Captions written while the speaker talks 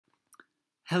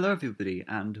Hello, everybody,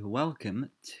 and welcome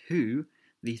to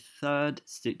the third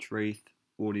Stitchwraith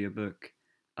audiobook.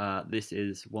 This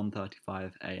is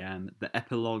 1:35 a.m. The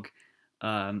epilogue.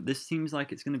 This seems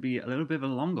like it's going to be a little bit of a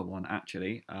longer one,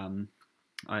 actually.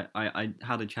 I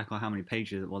had to check on how many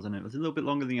pages it was, and it was a little bit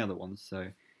longer than the other ones, so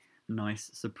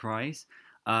nice surprise.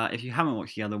 If you haven't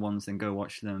watched the other ones, then go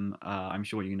watch them. I'm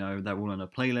sure you know they're all on a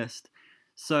playlist,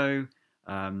 so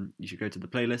you should go to the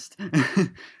playlist.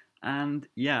 And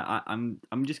yeah, I'm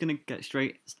just gonna get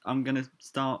straight. I'm gonna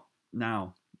start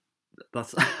now.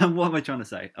 That's what am I trying to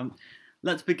say?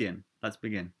 Let's begin. Let's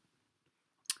begin.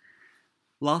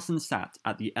 Larson sat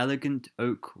at the elegant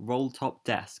oak roll-top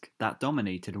desk that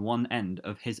dominated one end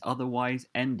of his otherwise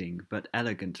ending but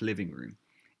elegant living room.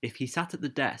 If he sat at the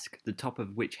desk, the top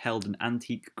of which held an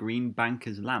antique green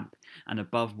banker's lamp, and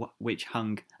above which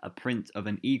hung a print of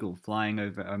an eagle flying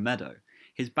over a meadow,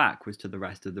 his back was to the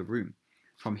rest of the room.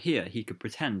 From here, he could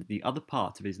pretend the other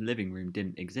part of his living room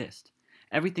didn't exist.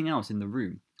 Everything else in the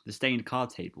room, the stained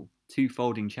card table, two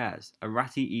folding chairs, a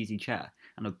ratty easy chair,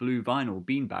 and a blue vinyl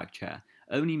beanbag chair,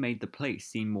 only made the place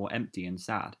seem more empty and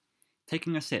sad.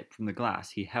 Taking a sip from the glass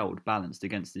he held balanced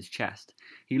against his chest,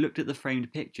 he looked at the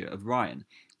framed picture of Ryan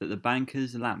that the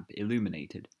banker's lamp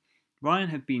illuminated. Ryan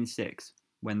had been 6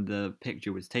 when the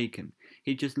picture was taken.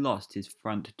 He'd just lost his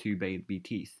front 2 baby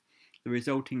teeth. The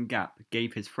resulting gap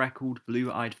gave his freckled,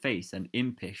 blue-eyed face an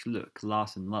impish look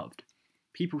Larson loved.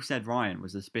 People said Ryan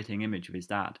was the spitting image of his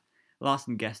dad.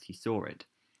 Larson guessed he saw it.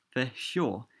 For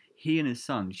sure, he and his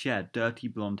son shared dirty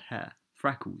blonde hair,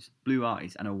 freckles, blue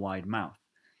eyes, and a wide mouth.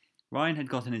 Ryan had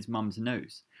gotten his mum's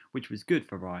nose, which was good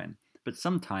for Ryan, but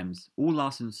sometimes all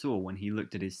Larson saw when he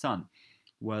looked at his son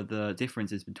were the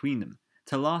differences between them.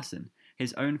 To Larson,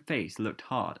 his own face looked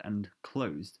hard and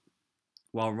closed,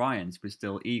 while Ryan's was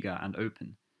still eager and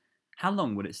open. How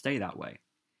long would it stay that way?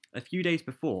 A few days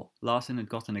before, Larson had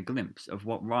gotten a glimpse of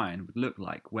what Ryan would look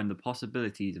like when the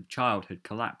possibilities of childhood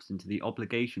collapsed into the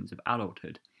obligations of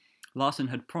adulthood. Larson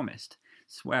had promised,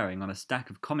 swearing on a stack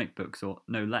of comic books or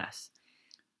no less,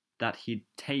 that he'd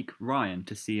take Ryan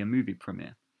to see a movie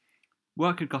premiere.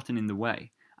 Work had gotten in the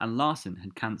way, and Larson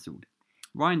had cancelled.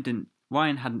 Ryan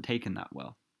hadn't taken that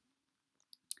well.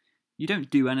 "You don't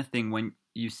do anything when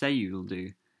you say you'll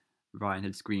do," Ryan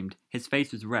had screamed. His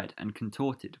face was red and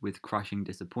contorted with crushing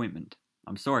disappointment.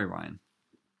 "I'm sorry, Ryan."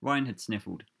 Ryan had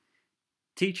sniffled.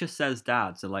 "Teacher says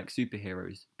dads are like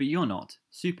superheroes, but you're not.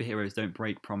 Superheroes don't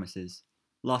break promises."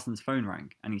 Larson's phone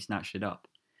rang, and he snatched it up.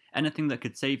 Anything that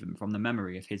could save him from the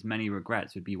memory of his many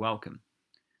regrets would be welcome.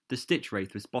 The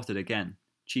Stitchwraith was spotted again.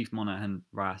 Chief Monahan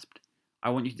rasped. "I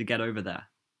want you to get over there."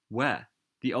 "Where?"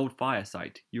 "The old fire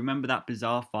site. You remember that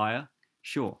bizarre fire?"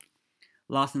 "Sure."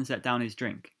 Larson set down his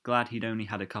drink, glad he'd only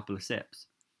had a couple of sips.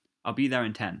 "I'll be there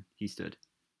in 10, he stood.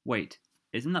 "Wait,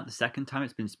 isn't that the second time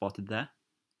it's been spotted there?"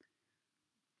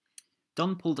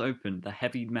 Don pulled open the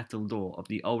heavy metal door of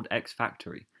the old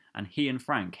X-Factory, and he and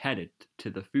Frank headed to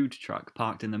the food truck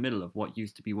parked in the middle of what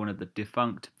used to be one of the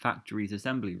defunct factory's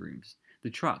assembly rooms. The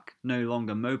truck, no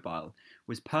longer mobile,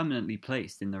 was permanently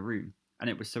placed in the room, and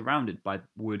it was surrounded by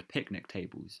wood picnic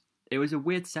tables. It was a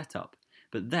weird setup,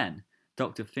 but then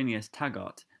Dr. Phineas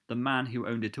Taggart, the man who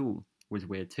owned it all, was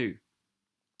weird too.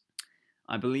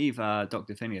 I believe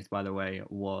Dr. Phineas, by the way,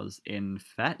 was in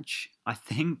Fetch. I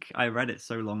think I read it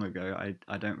so long ago,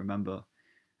 I don't remember.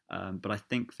 But I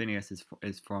think Phineas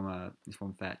is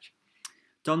from Fetch.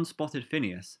 Don spotted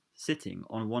Phineas sitting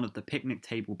on one of the picnic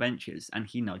table benches, and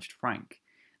he nudged Frank.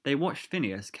 They watched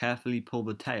Phineas carefully pull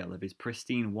the tail of his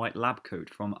pristine white lab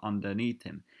coat from underneath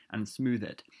him and smooth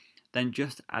it, then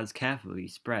just as carefully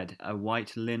spread a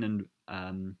white linen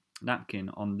napkin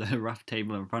on the rough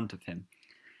table in front of him.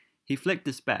 He flicked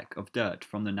a speck of dirt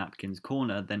from the napkin's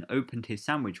corner, then opened his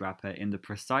sandwich wrapper in the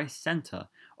precise centre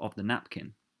of the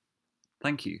napkin.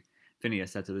 "Thank you,"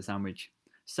 Phineas said to the sandwich.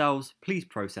 "Cells, please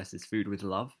process this food with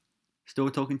love." "Still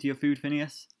talking to your food,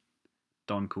 Phineas?"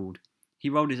 Don called. He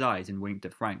rolled his eyes and winked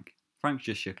at Frank. Frank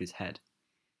just shook his head.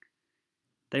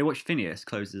 They watched Phineas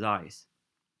close his eyes.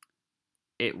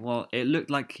 It looked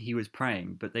like he was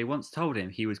praying, but they once told him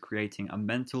he was creating a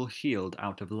mental shield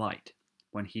out of light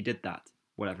when he did that,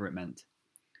 whatever it meant.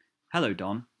 "Hello,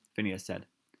 Don," Phineas said.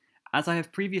 "As I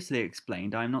have previously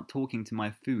explained, I am not talking to my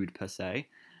food per se.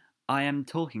 I am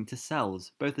talking to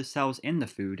cells, both the cells in the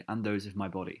food and those of my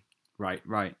body."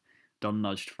 Right. Don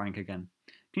nudged Frank again.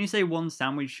 "Can you say one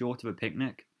sandwich short of a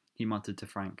picnic?" he muttered to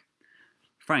Frank.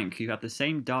 Frank, who had the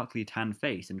same darkly tanned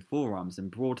face and forearms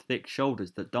and broad, thick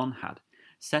shoulders that Don had,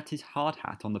 set his hard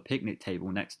hat on the picnic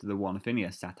table next to the one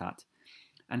Phineas sat at,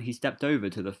 and he stepped over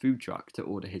to the food truck to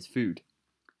order his food.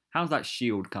 "How's that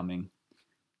shield coming?"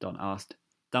 Don asked.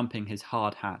 dumping his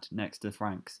hard hat next to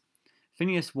Frank's.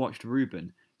 Phineas watched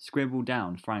Reuben scribble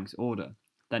down Frank's order.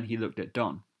 Then he looked at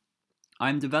Don. "I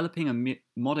am developing a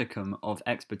modicum of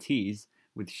expertise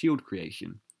with shield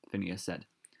creation," Phineas said.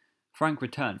 Frank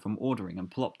returned from ordering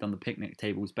and plopped on the picnic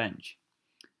table's bench.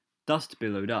 Dust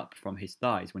billowed up from his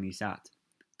thighs when he sat.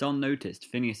 Don noticed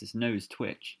Phineas's nose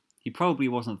twitch. He probably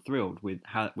wasn't thrilled with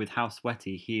how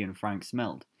sweaty he and Frank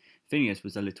smelled. Phineas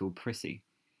was a little prissy.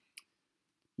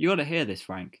 "You ought to hear this,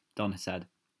 Frank," Don said.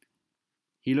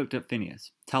 He looked at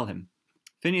Phineas. "Tell him."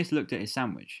 Phineas looked at his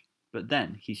sandwich, but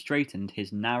then he straightened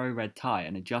his narrow red tie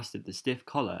and adjusted the stiff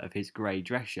collar of his grey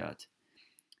dress shirt.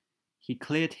 He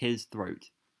cleared his throat.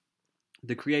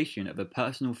 The creation of a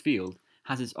personal field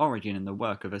has its origin in the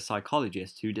work of a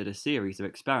psychologist who did a series of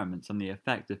experiments on the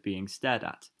effect of being stared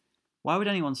at. "Why would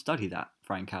anyone study that?"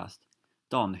 Frank asked.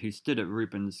 Don, who stood at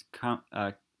Reuben's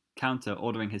counter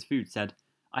ordering his food, said,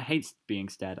 "I hate being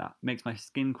stared at. Makes my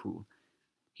skin crawl."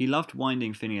 He loved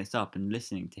winding Phineas up and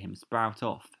listening to him sprout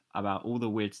off about all the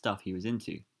weird stuff he was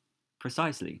into.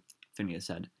 "Precisely," Phineas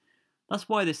said. "That's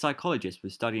why this psychologist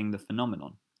was studying the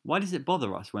phenomenon. Why does it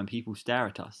bother us when people stare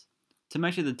at us?" To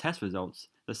measure the test results,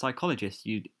 the psychologist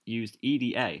used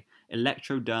EDA,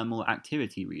 electrodermal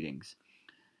activity readings.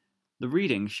 The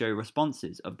readings show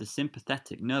responses of the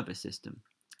sympathetic nervous system.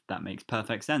 "That makes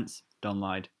perfect sense," Don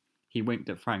lied. He winked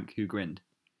at Frank, who grinned.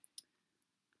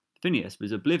 Phineas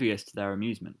was oblivious to their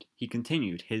amusement. He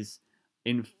continued his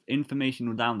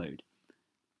informational download.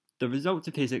 The results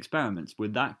of his experiments were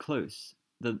that close.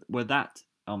 The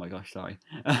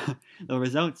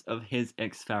results of his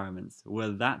experiments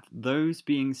were that those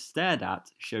being stared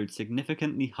at showed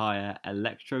significantly higher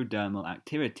electrodermal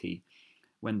activity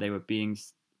when they were being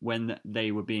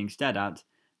stared at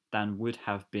than would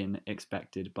have been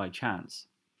expected by chance.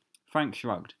 Frank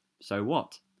shrugged. "So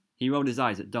what?" He rolled his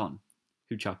eyes at Don,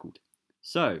 who chuckled.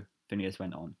 "So," Phineas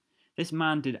went on, "this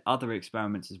man did other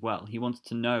experiments as well. He wanted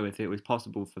to know if it was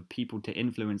possible for people to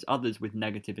influence others with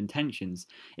negative intentions.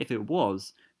 If it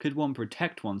was, could one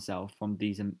protect oneself from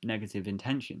these negative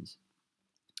intentions?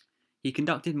 He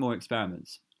conducted more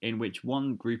experiments, in which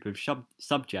one group of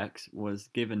subjects was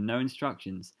given no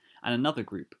instructions, and another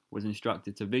group was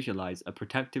instructed to visualize a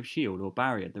protective shield or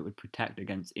barrier that would protect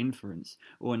against inference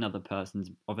or another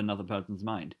person's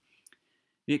mind.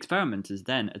 The experimenters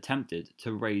then attempted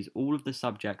to raise all of the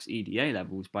subjects' EDA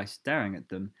levels by staring at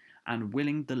them and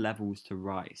willing the levels to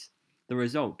rise. The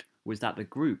result was that the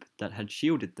group that had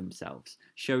shielded themselves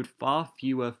showed far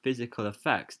fewer physical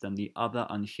effects than the other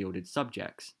unshielded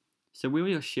subjects. "So will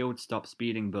your shield stop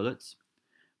speeding bullets?"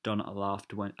 Don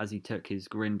laughed as he took his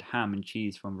grinned ham and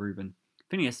cheese from Reuben.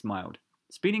 Phineas smiled.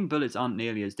 "Speeding bullets aren't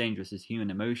nearly as dangerous as human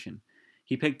emotion."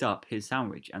 He picked up his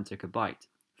sandwich and took a bite.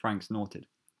 Frank snorted.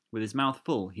 With his mouth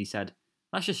full, he said,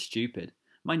 "That's just stupid.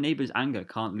 My neighbour's anger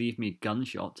can't leave me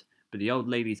gunshot, but the old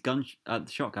lady's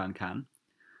shotgun can."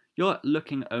 "You're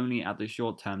looking only at the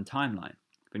short-term timeline,"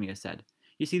 Phineas said.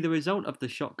 "You see the result of the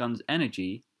shotgun's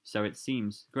energy, so it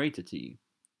seems greater to you.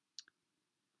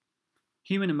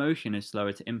 Human emotion is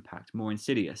slower to impact, more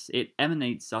insidious. It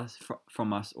emanates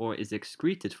from us or is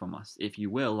excreted from us, if you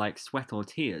will, like sweat or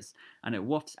tears, and it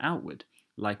wafts outward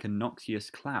like a noxious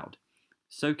cloud,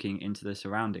 soaking into the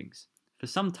surroundings. For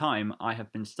some time, I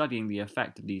have been studying the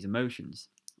effect of these emotions.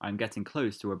 I am getting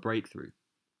close to a breakthrough.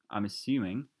 I'm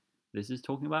assuming this is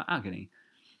talking about agony."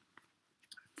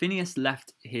 Phineas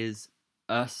left his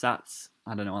ersatz,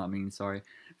 I don't know what that means, sorry.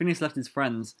 Phineas left his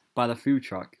friends by the food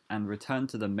truck and returned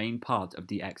to the main part of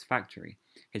the X factory,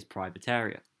 his private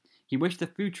area. He wished the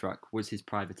food truck was his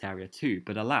private area too,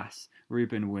 but alas,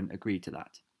 Reuben wouldn't agree to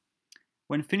that.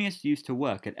 When Phineas used to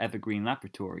work at Evergreen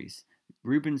Laboratories,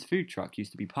 Reuben's food truck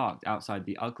used to be parked outside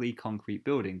the ugly concrete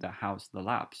building that housed the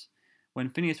labs. When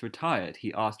Phineas retired,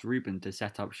 he asked Reuben to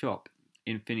set up shop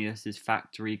in Phineas's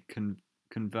factory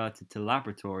converted to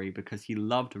laboratory because he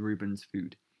loved Reuben's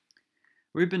food.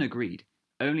 Reuben agreed,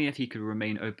 only if he could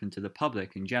remain open to the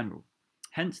public in general,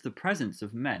 hence the presence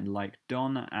of men like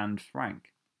Don and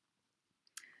Frank.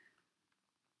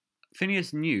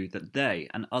 Phineas knew that they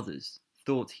and others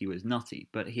thought he was nutty,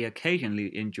 but he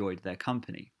occasionally enjoyed their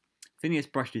company. Phineas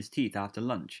brushed his teeth after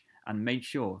lunch and made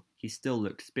sure he still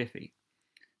looked spiffy.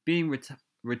 Being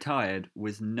retired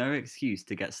was no excuse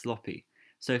to get sloppy,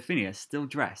 so Phineas still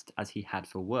dressed as he had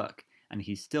for work, and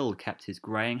he still kept his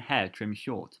greying hair trimmed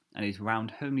short and his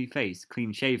round homely face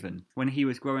clean-shaven. When he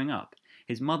was growing up,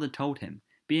 his mother told him,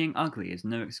 being ugly is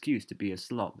no excuse to be a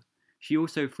slob. She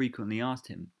also frequently asked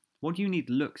him, "What do you need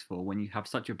looks for when you have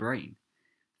such a brain?"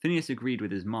 Phineas agreed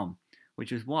with his mom,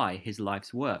 which was why his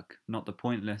life's work, not the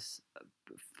pointless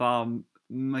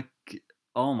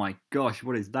oh my gosh,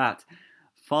 what is that?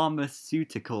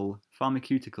 pharmaceutical,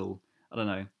 I don't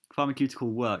know,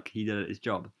 pharmaceutical work he did at his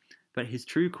job. But his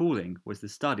true calling was the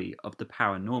study of the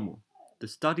paranormal, the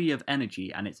study of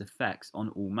energy and its effects on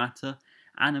all matter,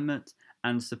 animate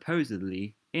and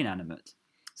supposedly inanimate.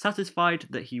 Satisfied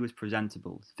that he was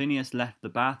presentable, Phineas left the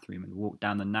bathroom and walked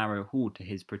down the narrow hall to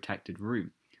his protected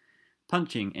room.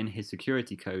 Punching in his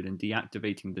security code and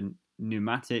deactivating the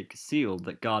pneumatic seal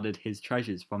that guarded his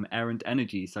treasures from errant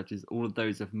energies such as all of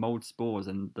those of mold spores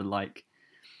and the like,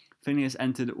 Phineas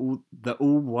entered the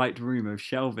all-white room of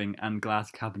shelving and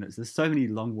glass cabinets. There's so many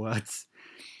long words.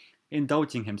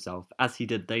 Indulging himself, as he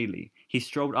did daily, he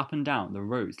strolled up and down the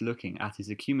rows looking at his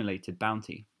accumulated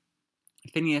bounty.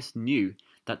 Phineas knew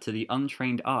that to the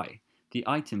untrained eye, the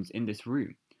items in this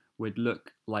room would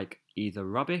look like either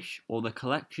rubbish or the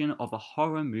collection of a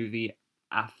horror movie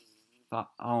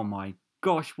oh my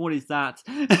gosh, what is that?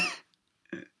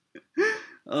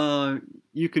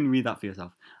 You can read that for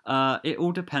yourself. It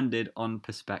all depended on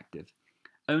perspective.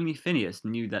 Only Phineas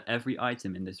knew that every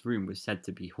item in this room was said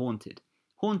to be haunted.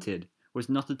 Haunted was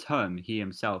not a term he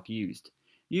himself used,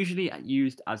 usually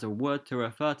used as a word to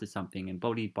refer to something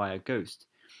embodied by a ghost.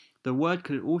 The word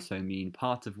could also mean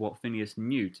part of what Phineas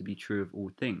knew to be true of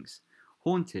all things.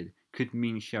 Haunted could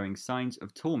mean showing signs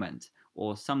of torment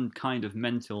or some kind of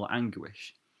mental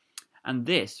anguish. And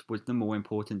this was the more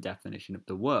important definition of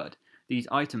the word. These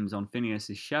items on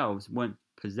Phineas's shelves weren't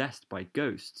possessed by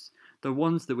ghosts. The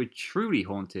ones that were truly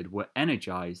haunted were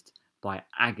energized by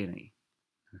agony.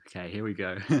 Okay, here we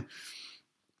go.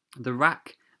 The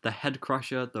rack, the head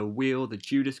crusher, the wheel, the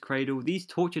Judas cradle, these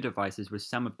torture devices were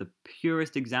some of the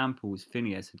purest examples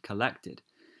Phineas had collected.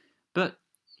 But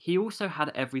he also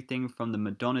had everything from the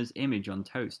Madonna's image on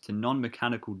toast to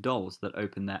non-mechanical dolls that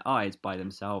opened their eyes by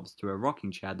themselves to a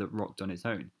rocking chair that rocked on its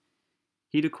own.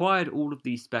 He'd acquired all of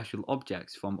these special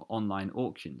objects from online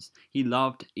auctions. He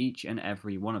loved each and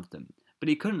every one of them, but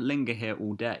he couldn't linger here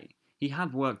all day. He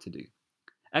had work to do.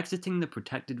 Exiting the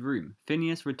protected room,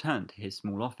 Phineas returned to his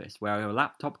small office, where a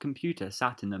laptop computer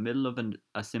sat in the middle of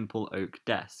a simple oak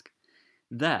desk.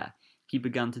 There, he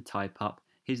began to type up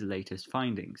his latest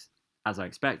findings. As I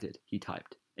expected, he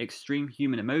typed. Extreme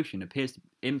human emotion appears to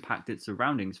impact its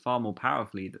surroundings far more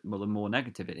powerfully the more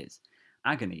negative it is.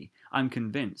 Agony, I'm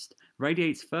convinced,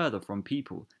 radiates further from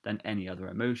people than any other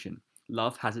emotion.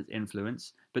 Love has its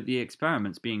influence, but the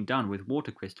experiments being done with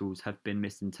water crystals have been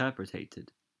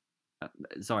misinterpreted.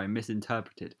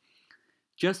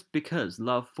 Just because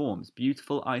love forms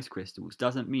beautiful ice crystals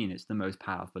doesn't mean it's the most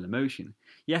powerful emotion.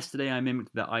 Yesterday I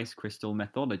mimicked the ice crystal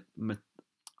methodology.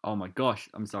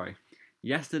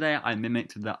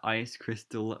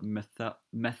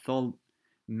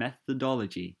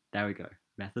 There we go.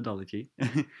 Methodology.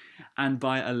 And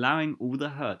by allowing all the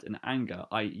hurt and anger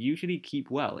I usually keep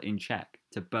well in check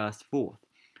to burst forth,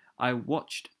 I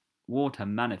watched water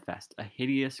manifest a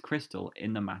hideous crystal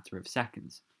in the matter of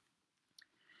seconds.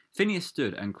 Phineas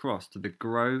stood and crossed the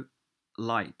grow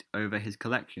light over his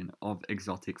collection of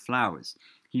exotic flowers.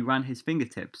 He ran his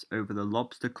fingertips over the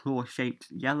lobster claw-shaped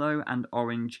yellow and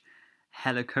orange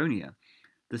heliconia,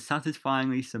 the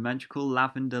satisfyingly symmetrical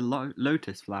lavender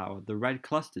lotus flower, the red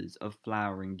clusters of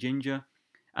flowering ginger,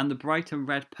 and the brighter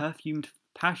red perfumed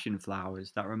passion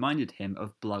flowers that reminded him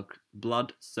of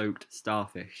blood-soaked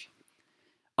starfish.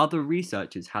 Other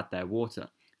researchers had their water.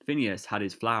 Phineas had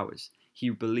his flowers. He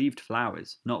believed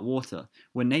flowers, not water,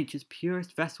 were nature's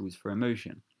purest vessels for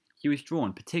emotion. He was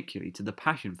drawn particularly to the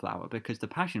passion flower because the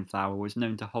passion flower was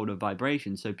known to hold a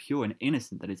vibration so pure and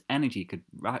innocent that its energy could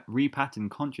repattern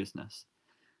consciousness.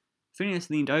 Phineas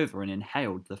leaned over and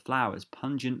inhaled the flower's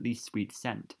pungently sweet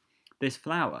scent. This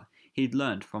flower, he'd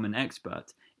learned from an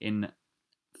expert in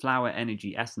flower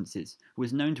energy essences,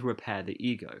 was known to repair the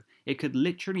ego. It could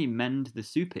literally mend the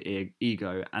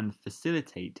super-ego and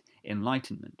facilitate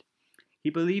enlightenment. He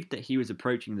believed that he was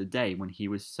approaching the day when he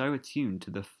was so attuned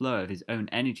to the flow of his own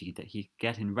energy that he could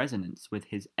get in resonance with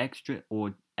his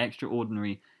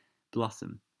extraordinary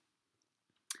blossom.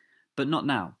 But not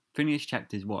now. Phineas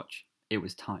checked his watch. It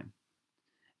was time.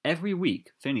 Every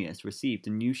week, Phineas received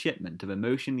a new shipment of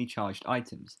emotionally charged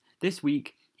items. This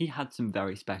week, he had some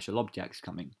very special objects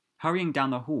coming. Hurrying down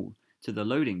the hall to the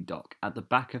loading dock at the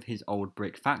back of his old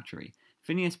brick factory,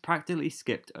 Phineas practically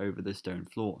skipped over the stone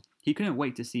floor. He couldn't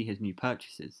wait to see his new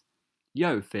purchases.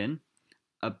 "Yo, Finn,"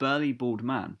 a burly bald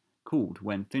man called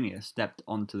when Phineas stepped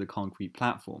onto the concrete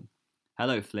platform.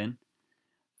 "Hello, Flynn."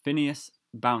 Phineas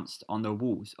bounced on the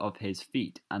walls of his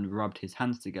feet and rubbed his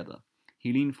hands together.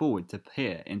 He leaned forward to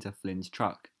peer into Flynn's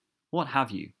truck. "What have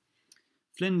you?"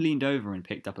 Flynn leaned over and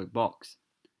picked up a box.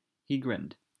 He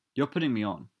grinned. "You're putting me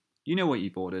on. You know what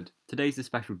you've ordered. Today's the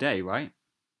special day, right?"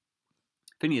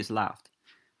 Phineas laughed.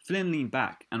 Flynn leaned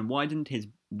back and widened his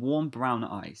warm brown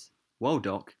eyes. Well,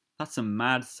 Doc, that's some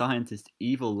mad scientist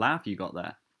evil laugh you got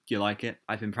there. Do you like it?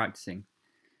 I've been practicing.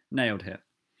 Nailed it.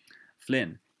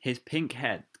 Flynn, his pink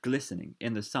head glistening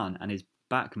in the sun and his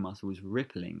back muscles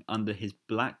rippling under his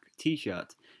black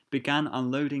t-shirt, began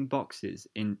unloading boxes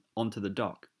onto the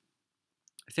dock.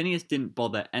 Phineas didn't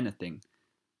bother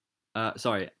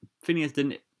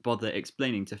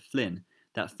explaining to Flynn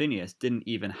that Phineas didn't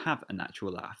even have a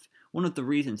natural laugh. One of the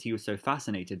reasons he was so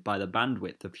fascinated by the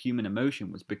bandwidth of human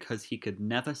emotion was because he could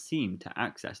never seem to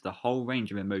access the whole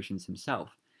range of emotions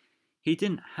himself. He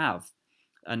didn't have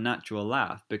a natural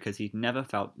laugh because he'd never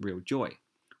felt real joy.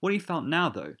 What he felt now,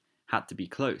 though, had to be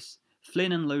close.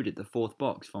 Flynn unloaded the fourth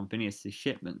box from Phineas's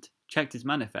shipment, checked his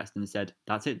manifest, and said,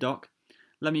 "That's it, Doc.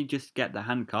 Let me just get the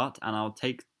handcart, and I'll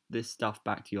take this stuff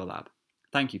back to your lab."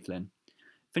 "Thank you, Flynn."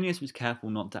 Phineas was careful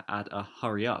not to add a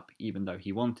 "hurry up," even though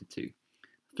he wanted to.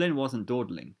 Flynn wasn't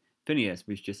dawdling. Phineas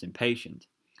was just impatient.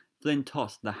 Flynn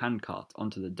tossed the handcart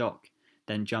onto the dock,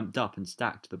 then jumped up and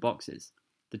stacked the boxes.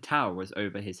 The tower was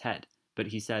over his head, but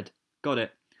he said, "Got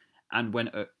it," and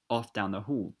went off down the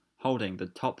hall, holding the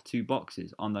top two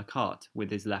boxes on the cart with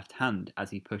his left hand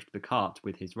as he pushed the cart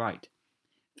with his right.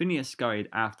 Phineas scurried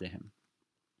after him.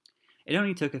 It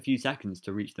only took a few seconds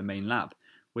to reach the main lab,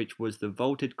 which was the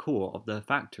vaulted core of the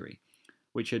factory,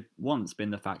 which had once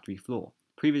been the factory floor.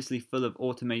 Previously full of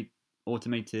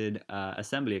automated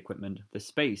assembly equipment, the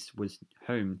space was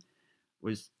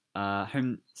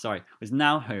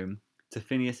now home to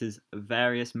Phineas's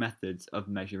various methods of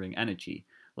measuring energy.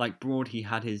 Like Broad, he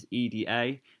had his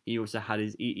EDA, he also had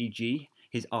his EEG,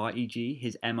 his REG,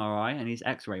 his MRI, and his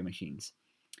X-ray machines.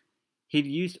 He'd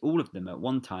used all of them at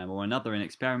one time or another in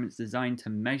experiments designed to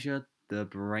measure the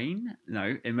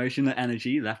emotional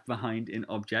energy left behind in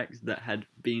objects that had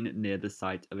been near the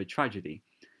site of a tragedy.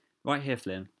 "Right here,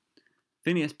 Flynn."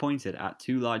 Phineas pointed at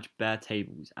two large bare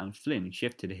tables, and Flynn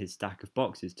shifted his stack of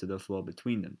boxes to the floor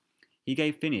between them. He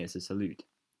gave Phineas a salute.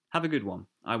 "Have a good one."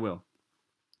 "I will."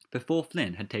 Before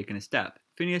Flynn had taken a step,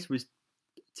 Phineas was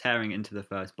tearing into the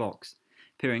first box.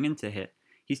 Peering into it,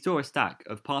 he saw a stack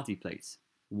of party plates.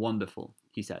 "Wonderful,"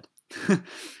 he said.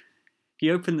 He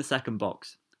opened the second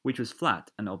box, which was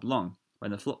flat and oblong.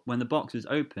 When the box was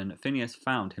open, Phineas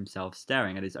found himself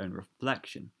staring at his own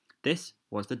reflection. This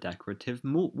was the decorative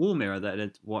wall mirror that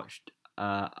had watched.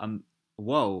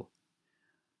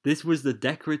 This was the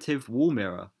decorative wall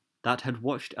mirror that had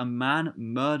watched a man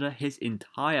murder his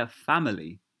entire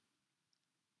family.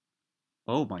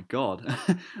 Oh my god.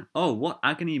 Oh, what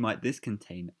agony might this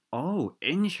contain? Oh,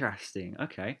 interesting.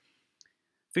 Okay.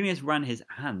 Phineas ran his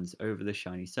hands over the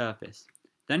shiny surface.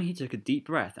 Then he took a deep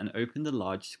breath and opened the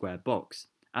large square box.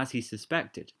 As he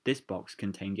suspected, this box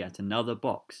contained yet another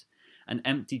box. An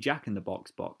empty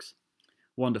Jack-in-the-Box box.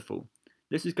 Wonderful.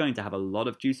 This was going to have a lot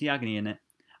of juicy agony in it.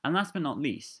 And last but not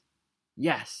least,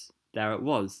 yes, there it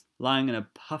was, lying in a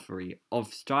puffery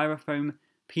of styrofoam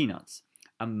peanuts.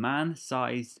 A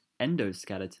man-sized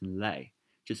endoskeleton lay,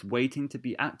 just waiting to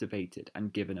be activated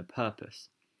and given a purpose.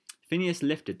 Phineas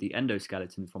lifted the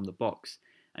endoskeleton from the box,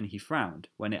 and he frowned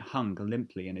when it hung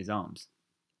limply in his arms.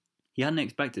 He hadn't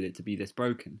expected it to be this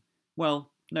broken.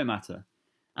 Well, no matter.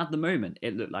 At the moment,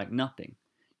 it looked like nothing.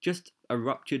 Just a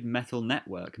ruptured metal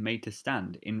network made to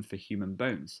stand in for human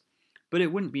bones. But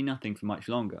it wouldn't be nothing for much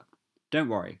longer. "Don't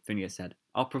worry," Phineas said.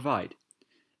 "I'll provide."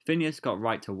 Phineas got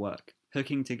right to work.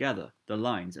 Hooking together the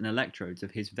lines and electrodes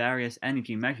of his various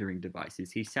energy measuring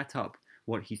devices, he set up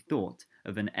what he thought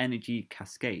of an energy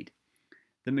cascade.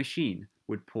 The machine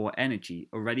would pour energy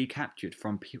already captured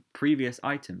from previous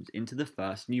items into the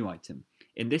first new item,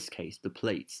 in this case the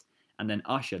plates, and then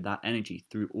usher that energy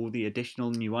through all the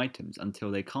additional new items until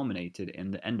they culminated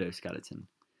in the endoskeleton.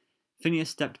 Phineas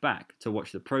stepped back to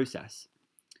watch the process.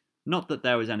 Not that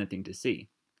there was anything to see.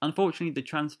 Unfortunately, the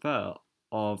transfer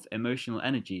of emotional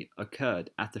energy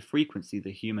occurred at a frequency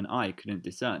the human eye couldn't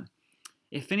discern.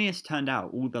 If Phineas turned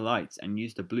out all the lights and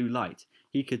used a blue light,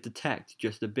 he could detect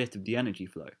just a bit of the energy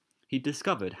flow. He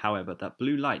discovered, however, that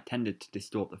blue light tended to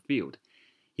distort the field.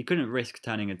 He couldn't risk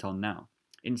turning it on now.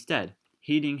 Instead,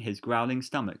 heeding his growling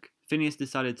stomach, Phineas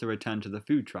decided to return to the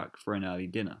food truck for an early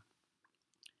dinner.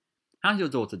 "How's your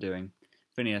daughter doing?"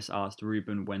 Phineas asked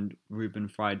Reuben when Reuben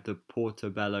fried the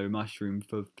portobello mushroom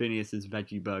for Phineas's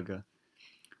veggie burger.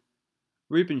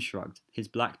 Reuben shrugged, his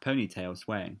black ponytail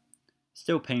swaying.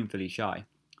 "Still painfully shy.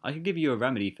 I could give you a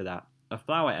remedy for that, a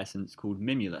flower essence called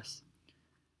Mimulus."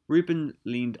 Reuben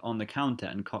leaned on the counter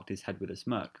and cocked his head with a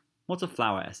smirk. "What's a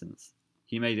flower essence?"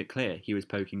 He made it clear he was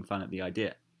poking fun at the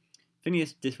idea.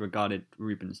 Phineas disregarded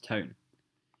Reuben's tone.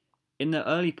 In the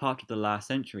early part of the last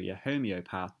century, a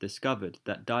homeopath discovered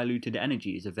that diluted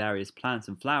energies of various plants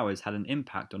and flowers had an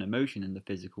impact on emotion in the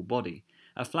physical body.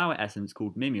 A flower essence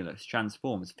called mimulus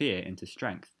transforms fear into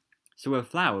strength, so a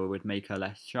flower would make her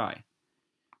less shy.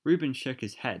 Reuben shook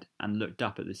his head and looked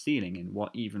up at the ceiling in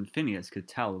what even Phineas could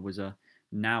tell was a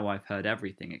 "now I've heard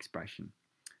everything" expression.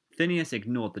 Phineas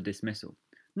ignored the dismissal.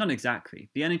 Not exactly.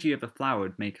 The energy of a flower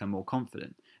would make her more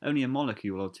confident. Only a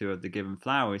molecule or two of the given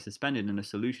flower is suspended in a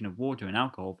solution of water and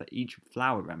alcohol for each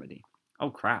flower remedy. Oh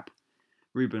crap.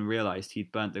 Reuben realized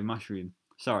he'd burnt the mushroom.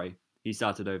 Sorry, he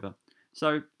started over.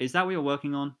 So, is that what you're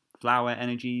working on? Flower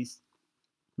energies?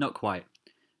 Not quite.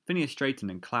 Phineas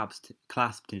straightened and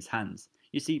clasped his hands.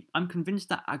 You see, I'm convinced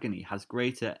that agony has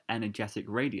greater energetic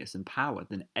radius and power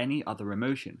than any other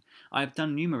emotion. I have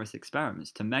done numerous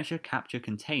experiments to measure, capture,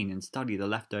 contain, and study the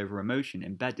leftover emotion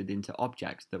embedded into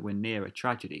objects that were near a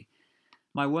tragedy.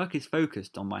 My work is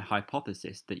focused on my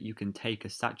hypothesis that you can take a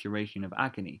saturation of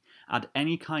agony, add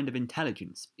any kind of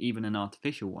intelligence, even an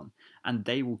artificial one, and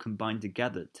they will combine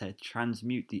together to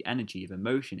transmute the energy of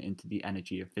emotion into the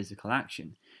energy of physical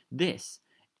action. This,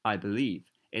 I believe,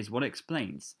 is what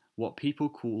explains what people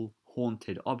call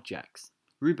haunted objects.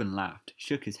 Reuben laughed,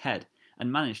 shook his head,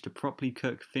 and managed to properly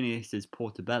cook Phineas's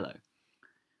portobello.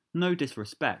 No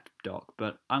disrespect, Doc,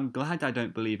 but I'm glad I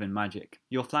don't believe in magic.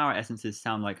 Your flower essences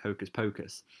sound like hocus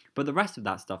pocus, but the rest of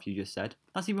that stuff you just said,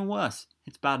 that's even worse.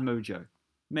 It's bad mojo.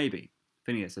 Maybe,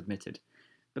 Phineas admitted,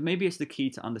 but maybe it's the key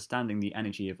to understanding the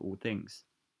energy of all things.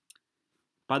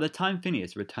 By the time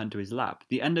Phineas returned to his lab,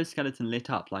 the endoskeleton lit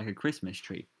up like a Christmas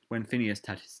tree when Phineas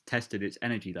tested its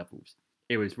energy levels.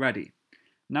 It was ready.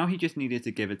 Now he just needed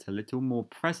to give it a little more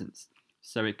presence,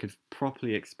 so it could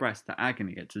properly express the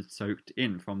agony it had soaked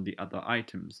in from the other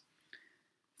items.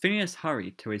 Phineas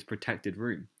hurried to his protected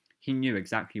room. He knew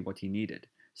exactly what he needed,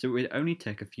 so it would only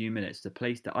take a few minutes to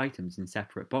place the items in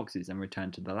separate boxes and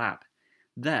return to the lab.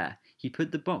 There, he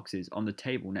put the boxes on the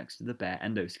table next to the bare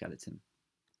endoskeleton.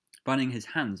 Running his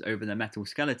hands over the metal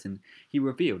skeleton, he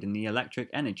revealed in the electric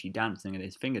energy dancing at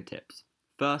his fingertips.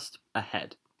 First, a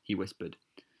head, he whispered.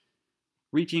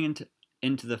 Reaching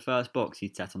into the first box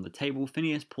he'd set on the table,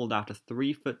 Phineas pulled out a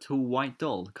 3-foot-tall white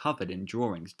doll covered in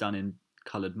drawings done in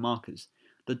coloured markers.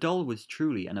 The doll was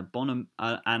truly an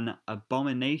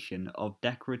abomination of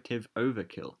decorative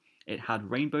overkill. It had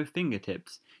rainbow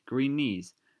fingertips, green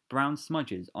knees, brown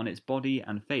smudges on its body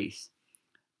and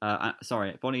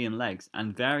body and legs,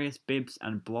 and various bibs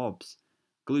and blobs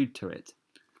glued to it,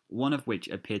 one of which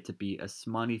appeared to be a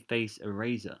smiley face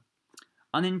eraser.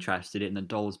 Uninterested in the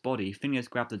doll's body, Phineas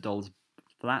grabbed the doll's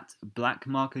flat, black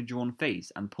marker-drawn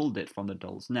face and pulled it from the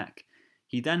doll's neck.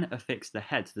 He then affixed the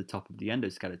head to the top of the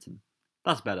endoskeleton.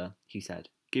 That's better, he said.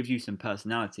 Gives you some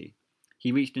personality.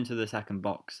 He reached into the second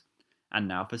box. And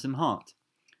now for some heart.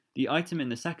 The item in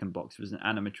the second box was an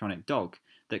animatronic dog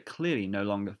that clearly no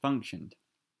longer functioned.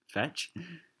 Fetch.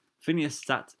 Phineas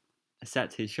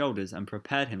set his shoulders and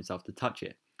prepared himself to touch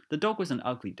it. The dog was an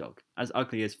ugly dog, as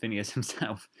ugly as Phineas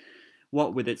himself.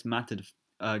 What with its matted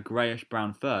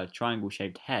greyish-brown fur,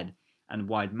 triangle-shaped head, and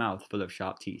wide mouth full of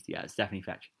sharp teeth. Yeah, it's definitely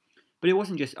Fetch. But it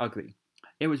wasn't just ugly.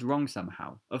 It was wrong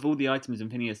somehow. Of all the items in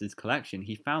Phineas's collection,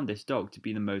 he found this dog to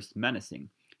be the most menacing.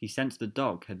 He sensed the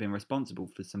dog had been responsible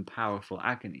for some powerful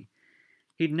agony.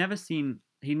 He'd never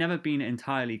been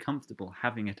entirely comfortable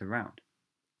having it around.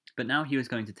 But now he was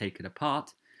going to take it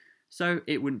apart, so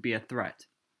it wouldn't be a threat.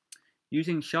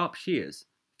 Using sharp shears,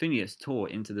 Phineas tore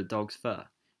into the dog's fur.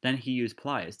 Then he used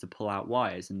pliers to pull out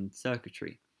wires and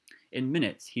circuitry. In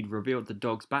minutes, he'd revealed the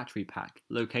dog's battery pack,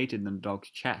 located in the dog's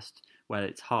chest, where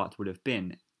its heart would have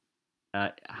been,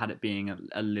 had it being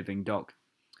a living dog.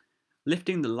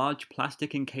 Lifting the large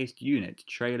plastic-encased unit,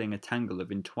 trailing a tangle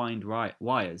of entwined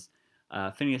wires,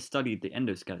 Phineas studied the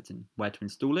endoskeleton. Where to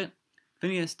install it?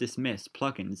 Phineas dismissed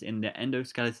plugins in the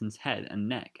endoskeleton's head and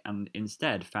neck, and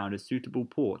instead found a suitable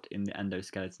port in the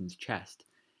endoskeleton's chest.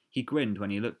 He grinned when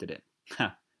he looked at it.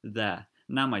 Ha, there,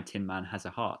 now my Tin Man has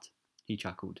a heart, he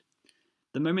chuckled.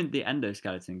 The moment the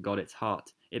endoskeleton got its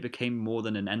heart, it became more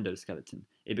than an endoskeleton.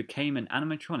 It became an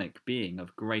animatronic being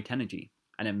of great energy,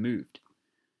 and it moved.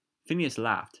 Phineas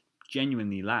laughed,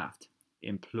 genuinely laughed,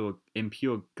 in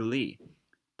pure glee.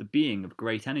 The being of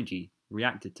great energy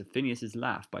reacted to Phineas's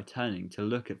laugh by turning to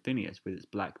look at Phineas with its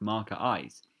black marker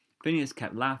eyes. Phineas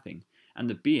kept laughing, and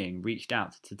the being reached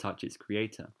out to touch its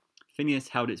creator. Phineas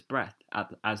held its breath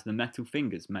as the metal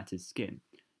fingers met his skin.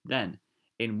 Then,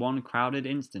 in one crowded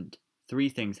instant, 3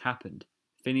 things happened.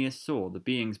 Phineas saw the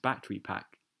being's battery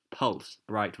pack pulse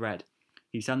bright red.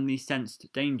 He suddenly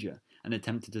sensed danger and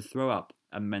attempted to throw up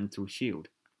a mental shield.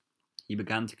 He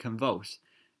began to convulse.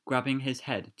 grabbing his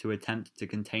head to attempt to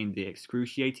contain the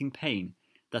excruciating pain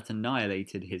that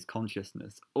annihilated his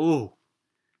consciousness. Oh!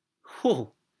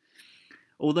 Oh!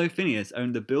 Although Phineas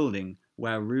owned the building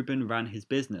where Reuben ran his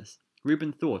business,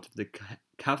 Reuben thought of the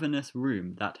cavernous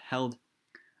room that held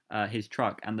his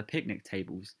truck and the picnic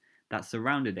tables that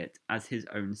surrounded it as his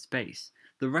own space.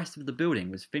 The rest of the building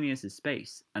was Phineas's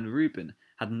space, and Reuben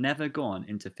had never gone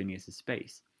into Phineas's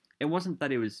space. It wasn't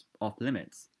that it was off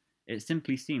limits. It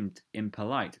simply seemed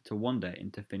impolite to wander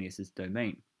into Phineas's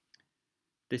domain.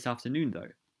 This afternoon, though,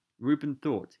 Reuben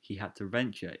thought he had to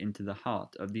venture into the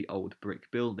heart of the old brick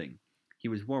building. He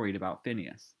was worried about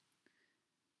Phineas.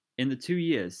 In the 2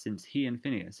 years since he and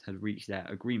Phineas had reached their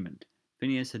agreement,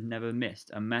 Phineas had never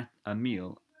missed a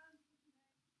meal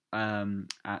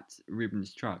at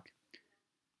Reuben's truck.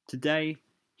 Today,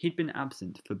 he'd been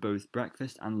absent for both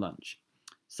breakfast and lunch.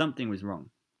 Something was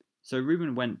wrong. So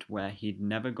Reuben went where he'd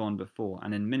never gone before,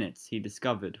 and in minutes he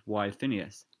discovered why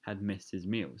Phineas had missed his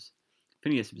meals.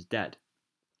 Phineas was dead.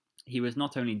 He was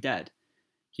not only dead,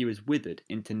 he was withered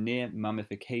into near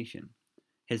mummification,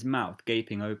 his mouth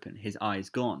gaping open, his eyes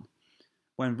gone.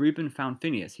 When Reuben found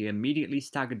Phineas, he immediately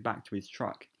staggered back to his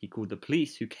truck. He called the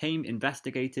police, who came,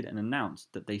 investigated, and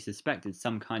announced that they suspected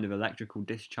some kind of electrical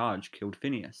discharge killed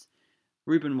Phineas.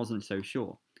 Reuben wasn't so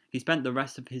sure. He spent the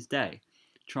rest of his day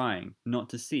trying not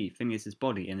to see Phineas's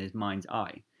body in his mind's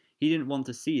eye. He didn't want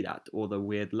to see that, or the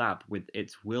weird lab with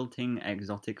its wilting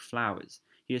exotic flowers.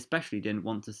 He especially didn't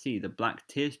want to see the black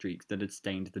tear streaks that had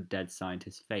stained the dead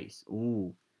scientist's face.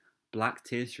 Ooh, black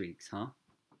tear streaks, huh?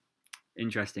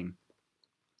 Interesting.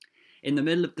 In the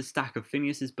middle of the stack of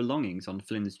Phineas's belongings on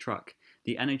Flynn's truck,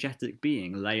 the energetic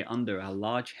being lay under a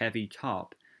large heavy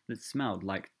tarp that smelled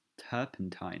like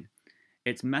turpentine.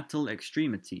 Its metal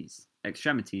extremities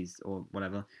or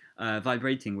whatever,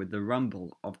 vibrating with the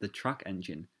rumble of the truck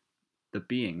engine. The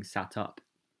being sat up.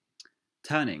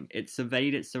 Turning, it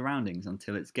surveyed its surroundings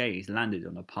until its gaze landed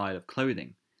on a pile of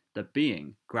clothing. The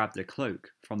being grabbed a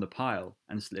cloak from the pile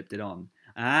and slipped it on.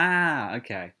 Ah,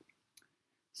 okay.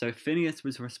 So Phineas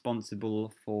was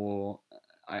responsible for,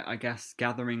 I guess,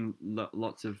 gathering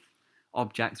lots of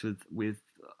objects with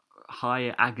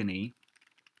high agony,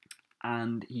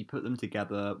 and he put them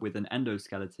together with an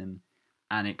endoskeleton,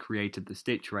 and it created the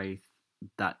Stitchwraith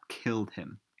that killed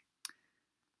him.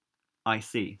 I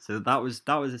see. So that was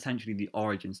essentially the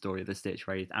origin story of the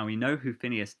Stitchwraith, and we know who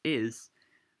Phineas is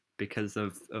because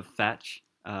of Fetch,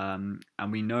 and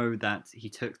we know that he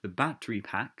took the battery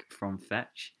pack from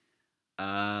Fetch,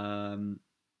 and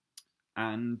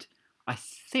I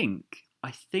think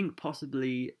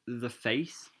possibly the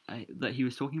face that he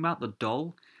was talking about, the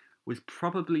doll, was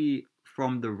probably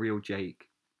from the real Jake.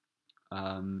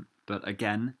 But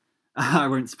again, I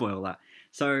won't spoil that.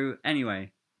 So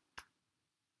anyway,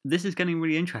 this is getting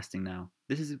really interesting now.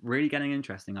 This is really getting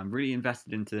interesting. I'm really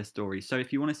invested into this story. So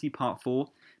if you want to see part 4,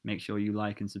 make sure you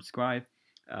like and subscribe.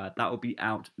 That will be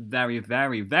out very,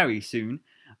 very, very soon.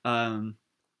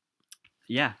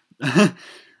 Yeah,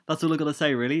 that's all I've got to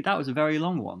say, really. That was a very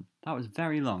long one. That was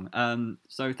very long.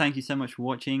 So thank you so much for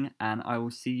watching, and I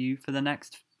will see you for the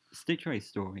next Stitchwraith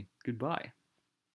story. Goodbye.